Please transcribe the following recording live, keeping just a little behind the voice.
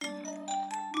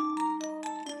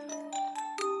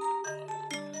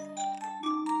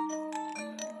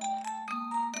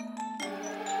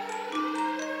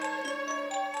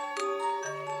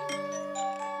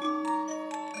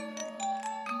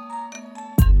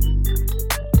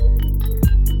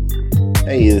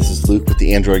Hey, this is Luke with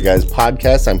the Android Guys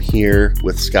podcast. I'm here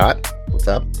with Scott. What's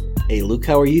up? Hey, Luke,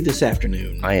 how are you this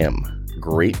afternoon? I am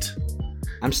great.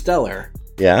 I'm stellar.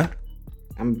 Yeah?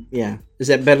 Yeah. Is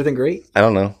that better than great? I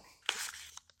don't know.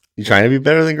 You trying to be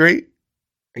better than great?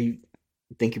 You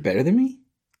think you're better than me?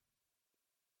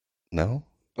 No.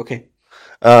 Okay.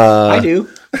 I do.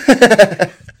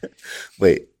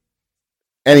 Wait.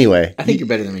 Anyway. I think you're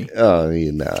better than me. Oh,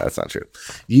 no, that's not true.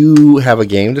 You have a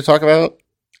game to talk about?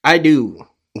 I do.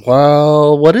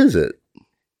 Well, what is it?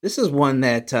 This is one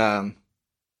that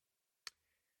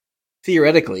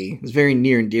theoretically is very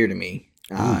near and dear to me.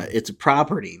 It's a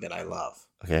property that I love.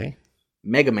 Okay.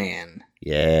 Mega Man.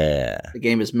 Yeah. The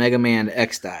game is Mega Man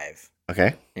X-Dive.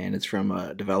 Okay. And it's from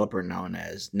a developer known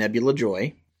as Nebula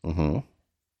Joy. Mm-hmm.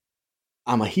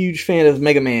 I'm a huge fan of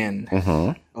Mega Man.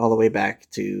 Mm-hmm. All the way back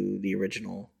to the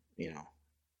original,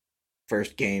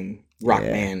 first game,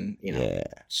 Rockman,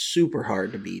 super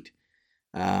hard to beat.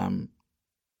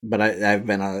 But I've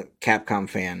been a Capcom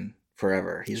fan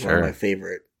forever. He's one of my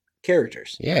favorite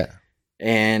characters. Yeah.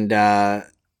 And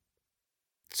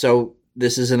so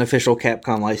this is an official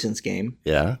Capcom licensed game.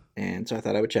 Yeah. And so I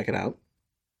thought I would check it out.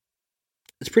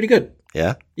 It's pretty good.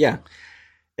 Yeah? Yeah.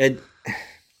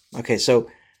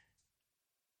 So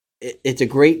it's a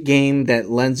great game that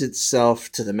lends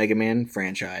itself to the Mega Man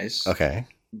franchise. Okay.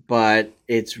 But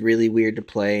it's really weird to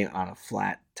play on a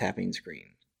flat tapping screen.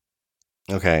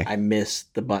 Okay. I miss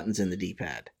the buttons in the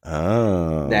D-pad.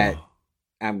 Oh. That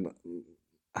I'm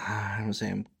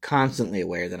constantly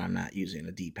aware that I'm not using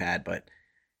a D-pad, but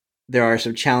there are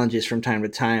some challenges from time to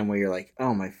time where you're like,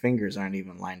 oh, my fingers aren't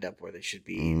even lined up where they should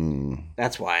be.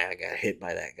 That's why I got hit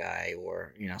by that guy.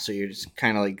 Or, so you're just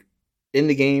kind of like in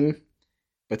the game,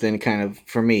 but then kind of,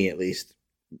 for me at least,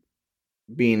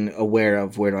 being aware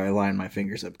of where do I line my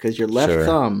fingers up. Because your left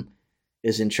thumb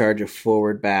is in charge of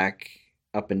forward, back,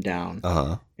 up, and down.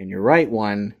 Uh-huh. And your right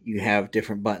one, you have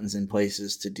different buttons in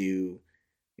places to do,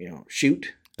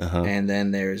 shoot. Uh-huh. And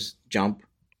then there's jump.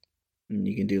 And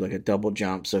you can do like a double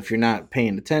jump. So if you're not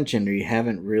paying attention or you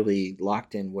haven't really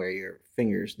locked in where your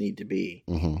fingers need to be,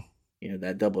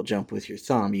 that double jump with your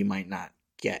thumb, you might not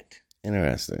get.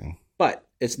 Interesting. But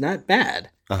it's not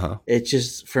bad. Uh-huh. It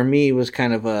just, for me, was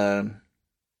kind of a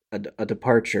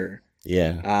departure.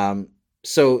 Yeah.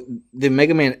 So the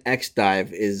Mega Man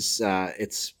X-Dive is,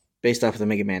 it's based off of the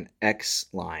Mega Man X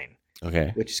line.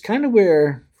 Okay. Which is kind of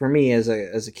where, for me, as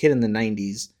a kid in the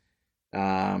 90s,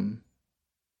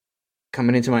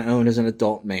 coming into my own as an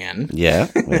adult man. Yeah.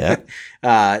 Yeah.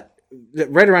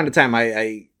 Right around the time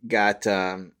I got,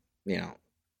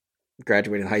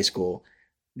 graduated high school,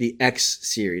 the X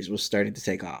series was starting to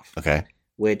take off. Okay.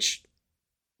 Which,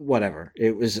 whatever.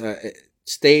 It was, it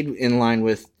stayed in line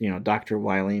with, Dr.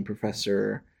 Wily and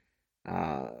Professor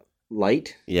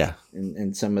Light. Yeah.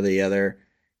 And some of the other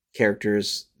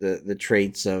characters, the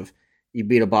traits of you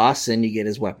beat a boss and you get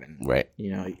his weapon. Right.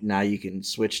 Now you can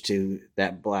switch to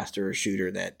that blaster or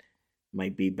shooter that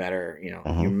might be better.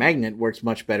 Mm-hmm. Your magnet works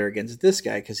much better against this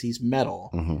guy because he's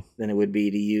metal than it would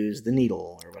be to use the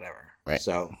needle or whatever. Right.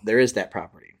 So there is that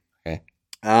property. Okay.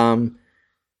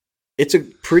 It's a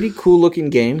pretty cool looking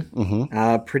game.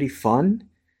 Mm-hmm. Pretty fun.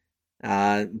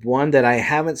 One that I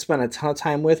haven't spent a ton of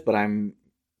time with, but I'm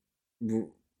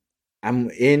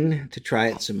in to try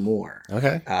it some more.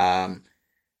 Okay. I'm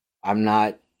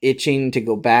not itching to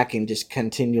go back and just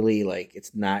continually,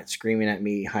 it's not screaming at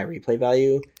me high replay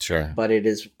value. Sure. But it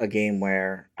is a game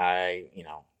where I,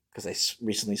 because I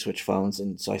recently switched phones,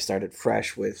 and so I started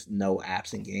fresh with no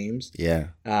apps and games. Yeah.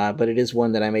 But it is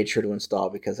one that I made sure to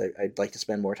install because I'd like to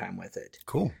spend more time with it.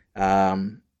 Cool.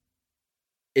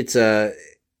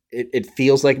 It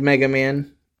feels like Mega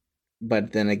Man,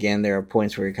 but then again, there are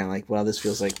points where you're kind of like, well, this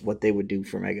feels like what they would do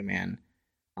for Mega Man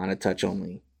on a touch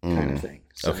only kind of thing.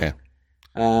 So, okay.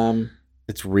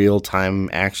 It's real time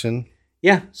action.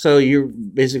 Yeah. So you're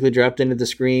basically dropped into the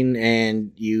screen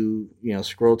and you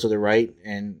scroll to the right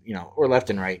and, or left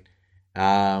and right.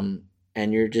 And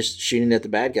you're just shooting at the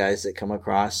bad guys that come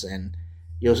across, and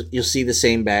you'll see the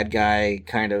same bad guy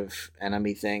kind of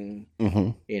enemy thing,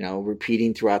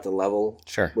 repeating throughout the level.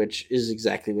 Sure. Which is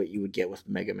exactly what you would get with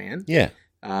Mega Man. Yeah.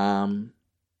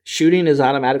 Shooting is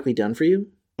automatically done for you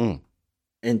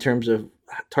in terms of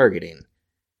targeting.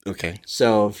 Okay.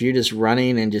 So if you're just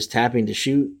running and just tapping to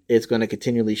shoot, it's going to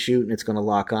continually shoot and it's going to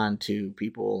lock on to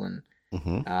people and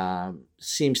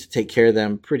seems to take care of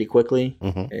them pretty quickly.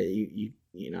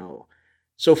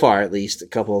 So far at least a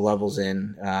couple of levels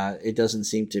in, it doesn't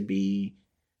seem to be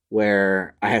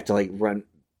where I have to run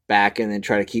back and then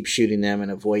try to keep shooting them and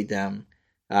avoid them.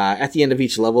 At the end of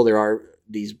each level, there are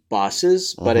these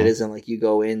bosses, but it isn't like you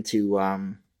go into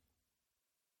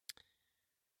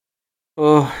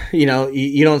Oh, you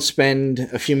don't spend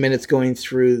a few minutes going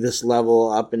through this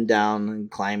level up and down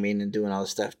and climbing and doing all this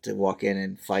stuff to walk in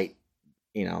and fight,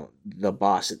 the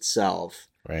boss itself.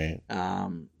 Right.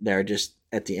 They're just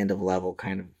at the end of level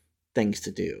kind of things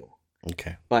to do.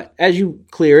 Okay. But as you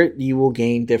clear it, you will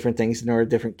gain different things, and there are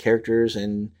different characters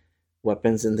and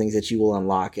weapons and things that you will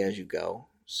unlock as you go.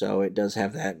 So it does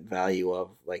have that value of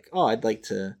like, oh, I'd like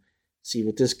to see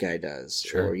what this guy does,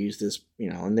 or use this,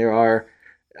 and there are,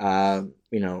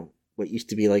 what used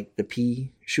to be like the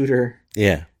pea shooter.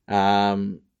 Yeah.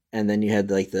 And then you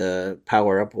had like the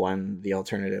power up one, the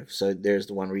alternative. So there's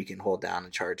the one where you can hold down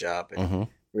and charge up and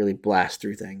really blast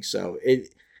through things. So it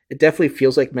definitely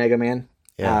feels like Mega Man.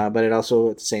 Yeah. But it also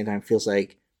at the same time feels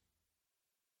like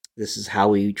this is how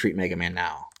we treat Mega Man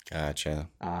now. Gotcha.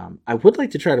 I would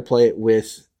like to try to play it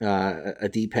with a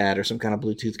D-pad or some kind of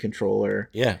Bluetooth controller.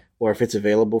 Yeah. Or if it's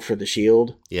available for the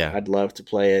Shield. Yeah. I'd love to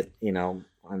play it,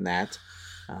 on that,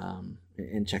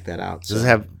 and check that out. Does it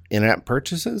have in-app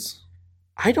purchases?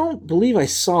 I don't believe I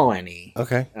saw any.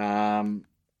 Okay. I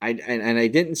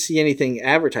didn't see anything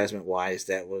advertisement-wise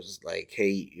that was like,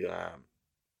 hey,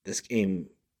 this game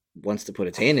wants to put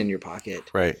its hand in your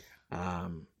pocket. Right.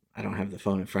 I don't have the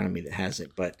phone in front of me that has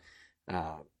it, but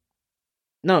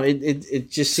no, it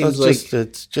just seems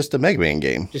it's just a Mega Man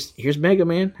game. Just here's Mega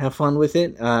Man, have fun with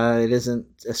it. It isn't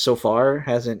so far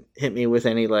hasn't hit me with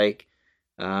any like,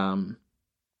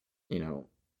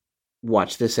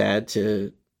 watch this ad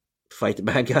to fight the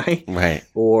bad guy, right?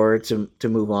 Or to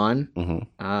move on.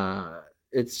 Mm-hmm.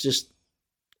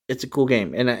 It's a cool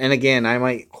game, and again, I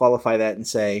might qualify that and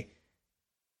say,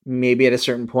 maybe at a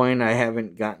certain point I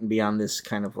haven't gotten beyond this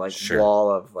kind of like wall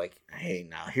of like, hey,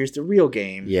 now here's the real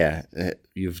game. Yeah,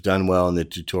 you've done well in the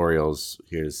tutorials.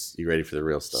 You ready for the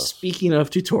real stuff. Speaking of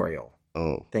tutorial,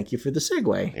 thank you for the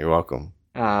segue. You're welcome.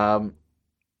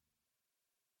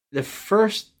 The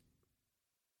first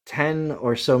 10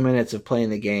 or so minutes of playing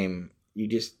the game,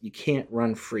 you can't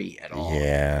run free at all.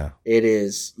 Yeah, it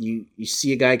is. You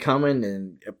see a guy coming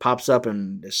and it pops up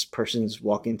and this person's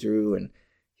walking through and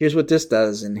here's what this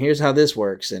does, and here's how this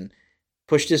works, and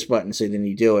push this button. So then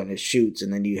you do it, and it shoots,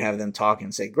 and then you have them talk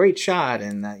and say, "Great shot,"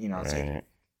 and that it's like,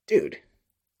 dude,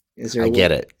 I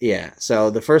get it. Yeah.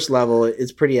 So the first level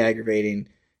is pretty aggravating,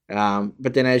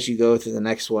 but then as you go through the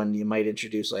next one, you might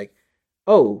introduce like,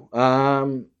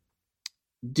 do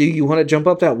you want to jump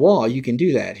up that wall? You can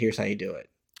do that. Here's how you do it.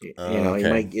 You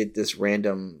might get this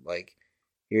random like,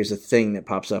 here's a thing that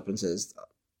pops up and says,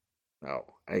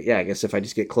 I guess if I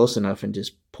just get close enough and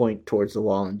just point towards the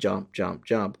wall and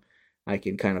jump, I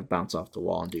can kind of bounce off the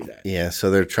wall and do that. Yeah,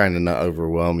 so they're trying to not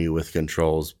overwhelm you with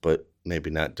controls, but maybe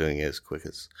not doing it as quick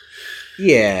as...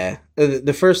 Yeah.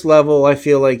 The first level, I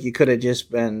feel like you could have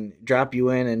just drop you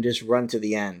in and just run to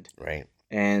the end. Right.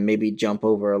 And maybe jump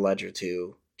over a ledge or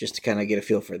two just to kind of get a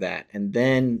feel for that. And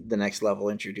then the next level,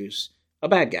 introduce a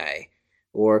bad guy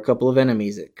or a couple of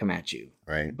enemies that come at you.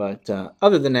 Right. But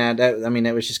other than that,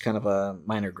 that was just kind of a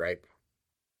minor gripe.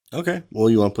 Okay. Well,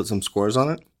 you want to put some scores on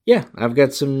it? Yeah, I've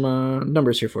got some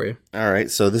numbers here for you. All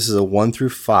right. So this is a 1 through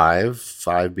 5,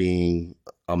 5 being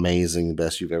amazing, the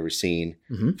best you've ever seen.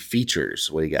 Mm-hmm.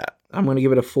 Features, what do you got? I'm going to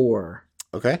give it a 4.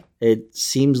 Okay. It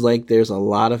seems like there's a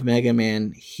lot of Mega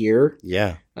Man here.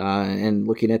 Yeah. And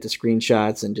looking at the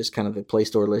screenshots and just kind of the Play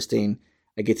Store listing,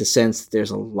 I get the sense that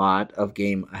there's a lot of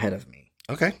game ahead of me.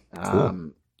 Okay.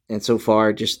 Cool. And so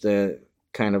far, just the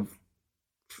kind of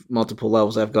multiple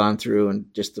levels I've gone through and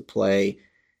just the play,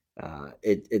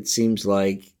 it seems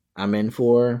like I'm in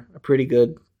for a pretty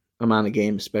good amount of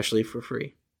game, especially for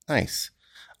free. Nice.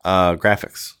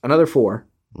 Graphics. Another 4.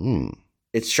 Mm.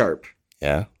 It's sharp.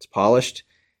 Yeah. It's polished.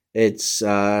 It's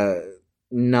not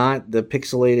the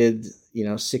pixelated,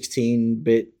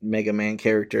 16-bit Mega Man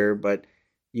character, but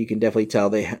you can definitely tell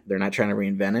they're not trying to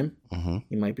reinvent him. Mm-hmm.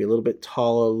 He might be a little bit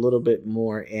taller, a little bit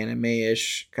more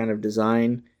anime-ish kind of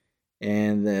design,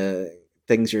 and the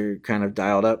things are kind of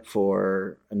dialed up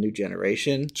for a new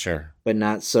generation. Sure. But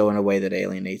not so in a way that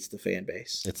alienates the fan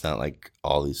base. It's not like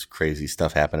all these crazy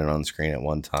stuff happening on screen at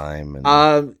one time.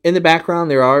 And... in the background,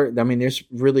 there's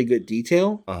really good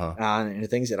detail. And the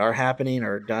things that are happening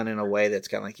are done in a way that's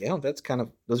kind of like,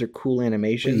 those are cool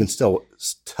animations. You can still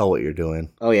tell what you're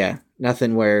doing. Oh, yeah.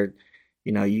 Nothing where,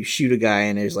 you shoot a guy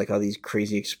and there's like all these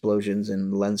crazy explosions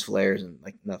and lens flares and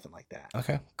like nothing like that.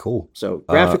 Okay, cool. So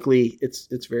graphically,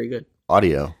 it's very good.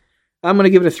 Audio. I'm going to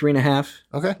give it a 3.5.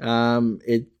 Okay.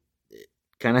 It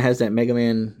kind of has that Mega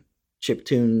Man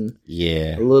chiptune.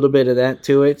 Yeah. A little bit of that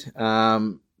to it.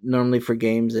 Normally for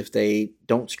games, if they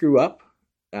don't screw up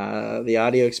the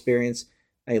audio experience,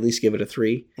 I at least give it a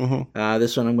 3. Mm-hmm.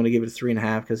 This one I'm going to give it a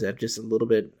 3.5 because I have just a little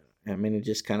bit I mean, it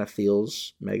just kind of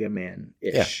feels Mega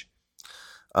Man-ish.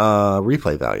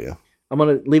 Replay value. I'm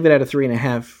going to leave it at a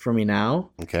 3.5 for me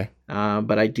now. Okay.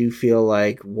 But I do feel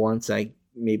like once I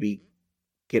maybe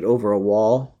get over a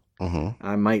wall,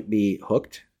 I might be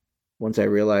hooked. Once I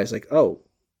realize, like, oh,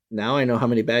 now I know how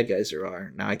many bad guys there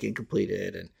are. Now I can complete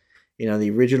it. And,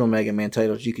 the original Mega Man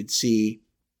titles, you could see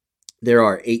there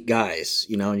are 8 guys,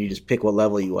 and you just pick what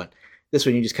level you want. This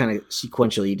one, you just kind of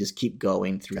sequentially, you just keep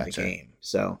going through the game.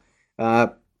 So,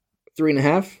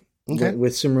 3.5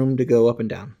 with some room to go up and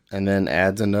down. And then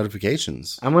ads and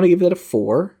notifications. I'm going to give that a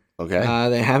 4. Okay.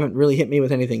 They haven't really hit me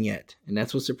with anything yet. And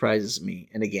that's what surprises me.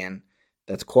 And again,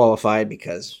 that's qualified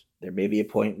because there may be a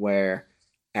point where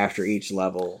after each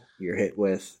level, you're hit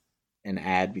with an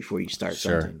ad before you start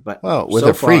something. But with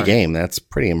a free game, that's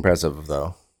pretty impressive,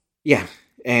 though. Yeah.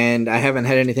 And I haven't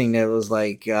had anything that was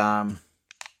like, time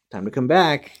to come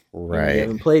back. Right. You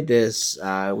haven't played this.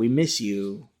 We miss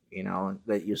you.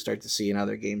 That you'll start to see in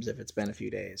other games if it's been a few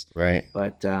days. Right.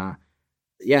 But,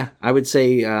 yeah, I would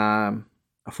say a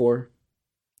 4.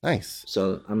 Nice.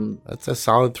 So that's a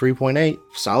solid 3.8.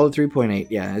 Solid 3.8.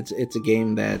 Yeah, it's a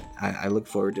game that I look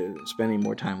forward to spending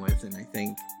more time with, and I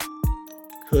think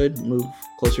could move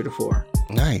closer to 4.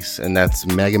 Nice. And that's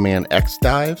Mega Man X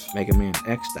Dive? Mega Man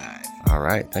X Dive. All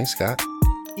right. Thanks, Scott.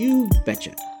 You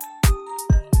betcha.